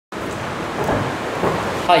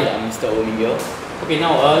Hi, I'm Mr. Oh Ming Yeo. Okay,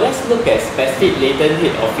 now let's look at specific latent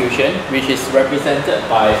heat of fusion, which is represented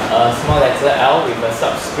by a small letter L with a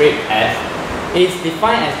subscript F. It is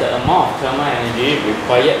defined as the amount of thermal energy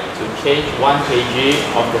required to change 1 kg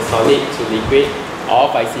of the solid to liquid, or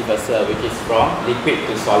vice versa, which is from liquid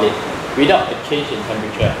to solid, without a change in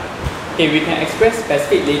temperature. Okay, we can express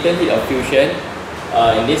specific latent heat of fusion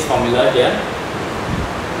in this formula here.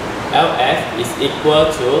 LF is equal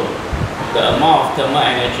to the amount of thermal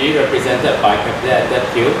energy represented by capital letter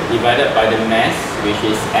Q divided by the mass, which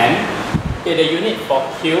is M. Okay, the unit for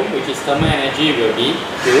Q, which is thermal energy, will be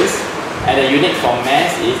joules, and the unit for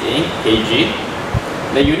mass is in kg.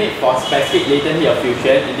 The unit for specific latent heat of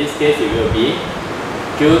fusion, in this case it will be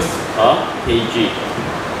joules per kg.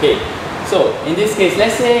 Okay, so in this case,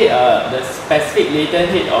 let's say the specific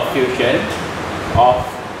latent heat of fusion of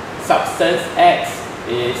substance X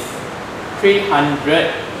is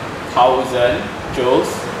 300,000 joules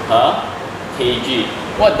per kg.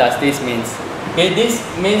 What does this mean? Okay, this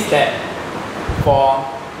means that for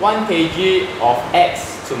 1 kg of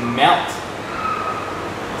X to melt,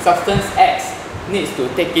 substance X needs to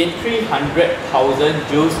take in 300,000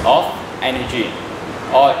 joules of energy.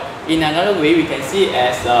 Or in another way, we can see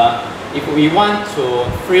as if we want to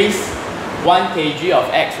freeze 1 kg of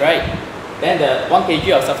X, right? Then the 1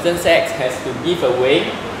 kg of substance X has to give away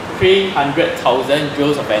 300,000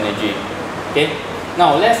 joules of energy. Okay,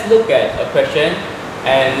 now let's look at a question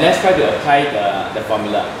and let's try to apply the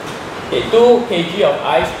formula. Okay, 2 kg of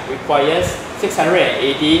ice requires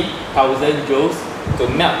 680,000 joules to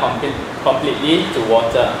melt completely to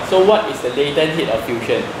water. So what is the latent heat of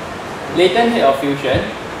fusion? Latent heat of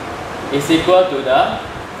fusion is equal to the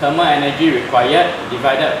thermal energy required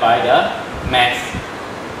divided by the mass.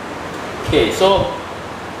 Okay, so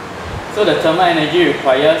the thermal energy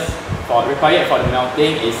required for the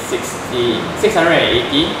melting is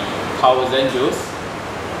 680,000 joules,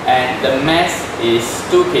 and the mass is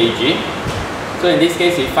 2 kg. So in this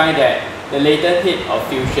case, we find that the latent heat of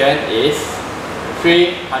fusion is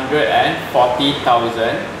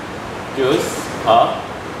 340,000 joules per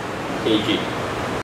kg.